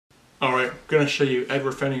Alright, I'm going to show you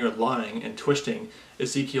Edward Pfenninger lying and twisting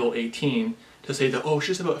Ezekiel 18 to say that, oh, it's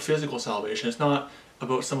just about physical salvation. It's not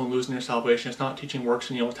about someone losing their salvation. It's not teaching works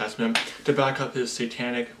in the Old Testament to back up his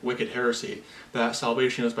satanic, wicked heresy that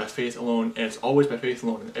salvation is by faith alone, and it's always by faith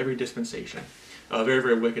alone in every dispensation. A very,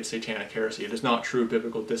 very wicked satanic heresy. It is not true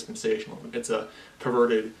biblical dispensationalism. It's a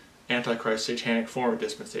perverted, antichrist, satanic form of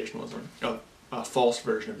dispensationalism, a false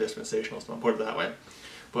version of dispensationalism, I'll put it that way.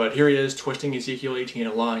 But here he is twisting Ezekiel 18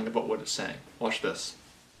 and lying about what it's saying. Watch this.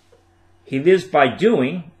 He lives by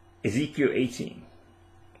doing Ezekiel 18.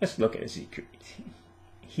 Let's look at Ezekiel 18.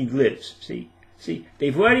 He lives. See,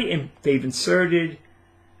 they've inserted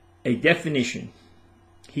a definition.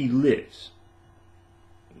 He lives.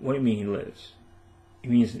 What do you mean he lives? It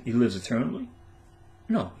means he lives eternally?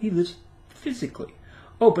 No, he lives physically.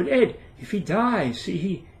 Oh, but Ed, if he dies,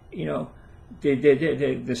 see,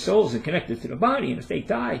 the souls are connected to the body, and if they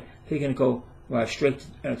die, they're going to go straight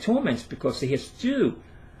to torments because they have to do.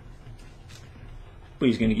 But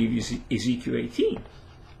he's going to give you Ezekiel 18.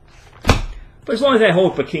 But as long as I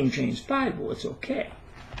hold for King James Bible, it's okay.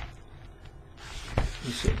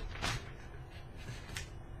 You see.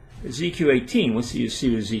 Ezekiel 18, let's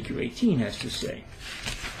see what Ezekiel 18 has to say.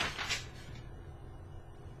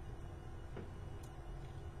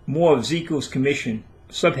 More of Ezekiel's commission,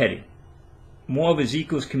 subheading. More of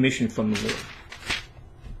Ezekiel's commission from the Lord.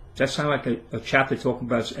 Does that sound like a chapter talking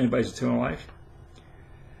about anybody's eternal life?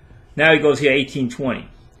 Now he goes here, 18:20.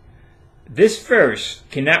 This verse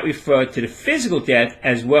cannot refer to the physical death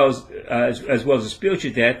as well as the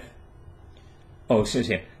spiritual death. Oh, it says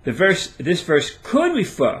here, this verse could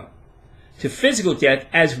refer to physical death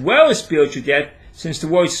as well as spiritual death, since the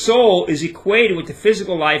word soul is equated with the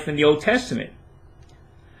physical life in the Old Testament.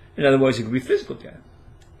 In other words, it could be physical death.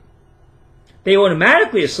 They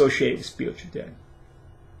automatically associate with spiritual death.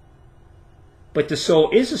 But the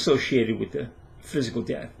soul is associated with the physical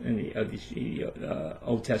death in the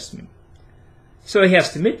Old Testament. So he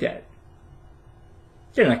has to admit that.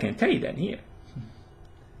 They're not going to tell you that here.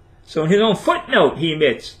 So in his own footnote, he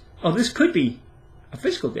admits, oh, this could be a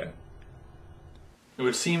physical death. It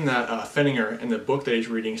would seem that Pfenninger, in the book that he's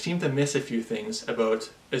reading, seemed to miss a few things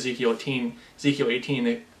about Ezekiel 18,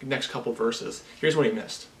 the next couple verses. Here's what he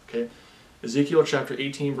missed. Okay, Ezekiel chapter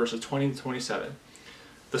 18, verses 20 to 27.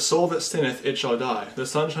 The soul that sinneth, it shall die. The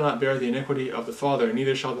son shall not bear the iniquity of the father,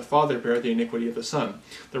 neither shall the father bear the iniquity of the son.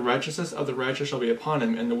 The righteousness of the righteous shall be upon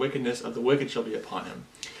him, and the wickedness of the wicked shall be upon him.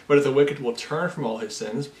 But if the wicked will turn from all his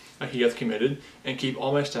sins that he hath committed, and keep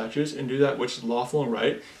all my statutes, and do that which is lawful and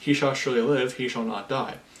right, he shall surely live, he shall not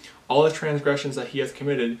die. All his transgressions that he hath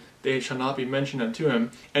committed, they shall not be mentioned unto him,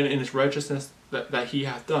 and in his righteousness that he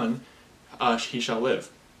hath done, he shall live.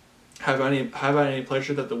 Have I any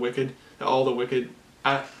pleasure that all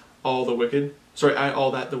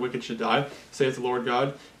that the wicked should die, saith the Lord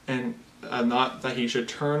God, and not that he should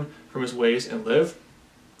turn from his ways and live?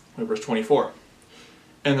 Verse 24.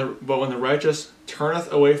 But when the righteous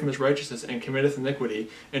turneth away from his righteousness, and committeth iniquity,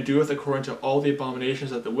 and doeth according to all the abominations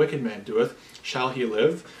that the wicked man doeth, shall he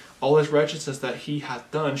live? All his righteousness that he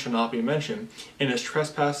hath done shall not be mentioned. In his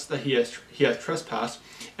trespass that he hath trespassed,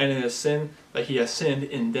 and in his sin that he hath sinned,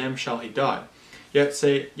 in them shall he die. Yet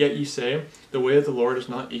ye say, the way of the Lord is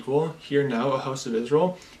not equal. Hear now, O house of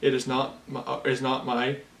Israel, is not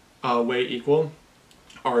my way equal?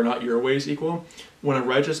 Are not your ways equal? When a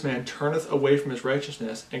righteous man turneth away from his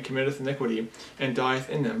righteousness, and committeth iniquity, and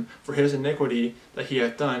dieth in them, for his iniquity that he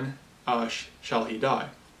hath done, shall he die.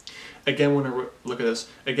 Again, look at this.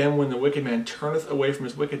 Again, when the wicked man turneth away from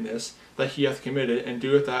his wickedness that he hath committed, and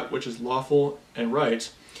doeth that which is lawful and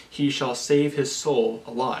right, he shall save his soul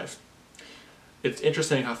alive. It's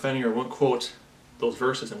interesting how Pfenninger won't quote those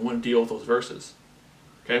verses and wouldn't deal with those verses.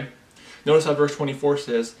 Okay? Notice how verse 24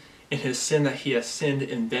 says, in his sin that he has sinned,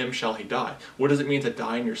 in them shall he die. What does it mean to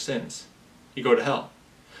die in your sins? You go to hell.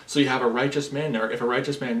 So you have a righteous man there. If a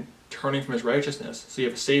righteous man turning from his righteousness, so you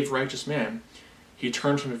have a saved righteous man, he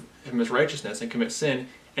turns from his righteousness and commits sin,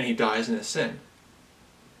 and he dies in his sin.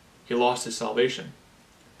 He lost his salvation.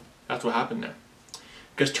 That's what happened there.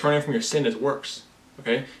 Because turning from your sin is works.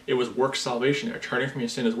 Okay? It was works salvation there. Turning from your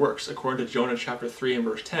sin is works. According to Jonah chapter 3 and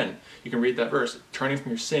verse 10, you can read that verse. Turning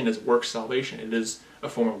from your sin is works salvation. It is a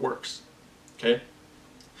form of works. Okay?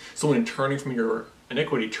 So when turning from your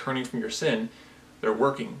iniquity, turning from your sin, they're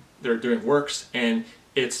working. They're doing works, and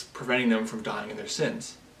it's preventing them from dying in their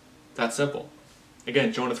sins. That's simple.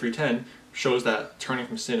 Again, Jonah 3:10 shows that turning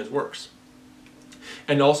from sin is works.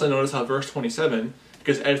 And also notice how verse 27,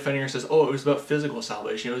 because Ed Pfenninger says, oh, it was about physical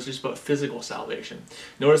salvation. It was just about physical salvation.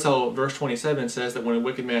 Notice how verse 27 says that when a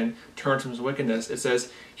wicked man turns from his wickedness, it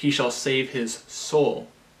says, he shall save his soul.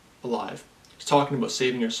 alive. He's talking about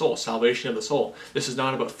saving your soul, salvation of the soul. This is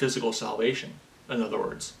not about physical salvation, in other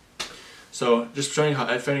words. So, just showing how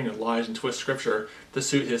Ed Pfenninger lies and twists Scripture to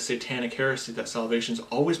suit his satanic heresy that salvation is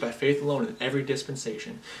always by faith alone in every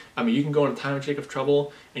dispensation. I mean, you can go in a time of Jacob's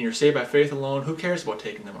trouble, and you're saved by faith alone. Who cares about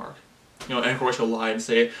taking the mark? You know, and of course he'll lie and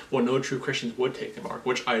say, well, no true Christians would take the mark,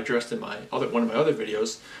 which I addressed in one of my other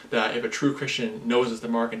videos, that if a true Christian knows it's the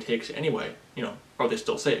mark and takes it anyway, you know, are they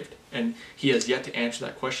still saved? And he has yet to answer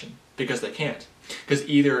that question, because they can't. Because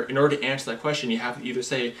either, in order to answer that question, you have to either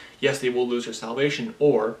say, yes, they will lose their salvation,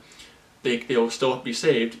 or they will still be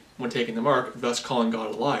saved when taking the mark, thus calling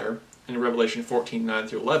God a liar, in Revelation 14:9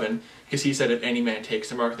 through 11, because he said if any man takes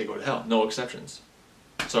the mark, they go to hell. No exceptions.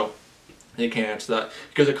 So, they can't answer that,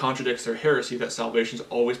 because it contradicts their heresy that salvation is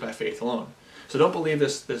always by faith alone. So don't believe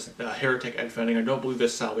this heretic Ed Pfenninger, don't believe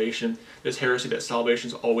this heresy that salvation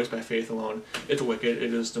is always by faith alone. It's wicked,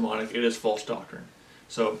 it is demonic, it is false doctrine.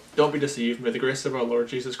 So don't be deceived. May the grace of our Lord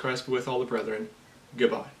Jesus Christ be with all the brethren.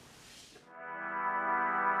 Goodbye.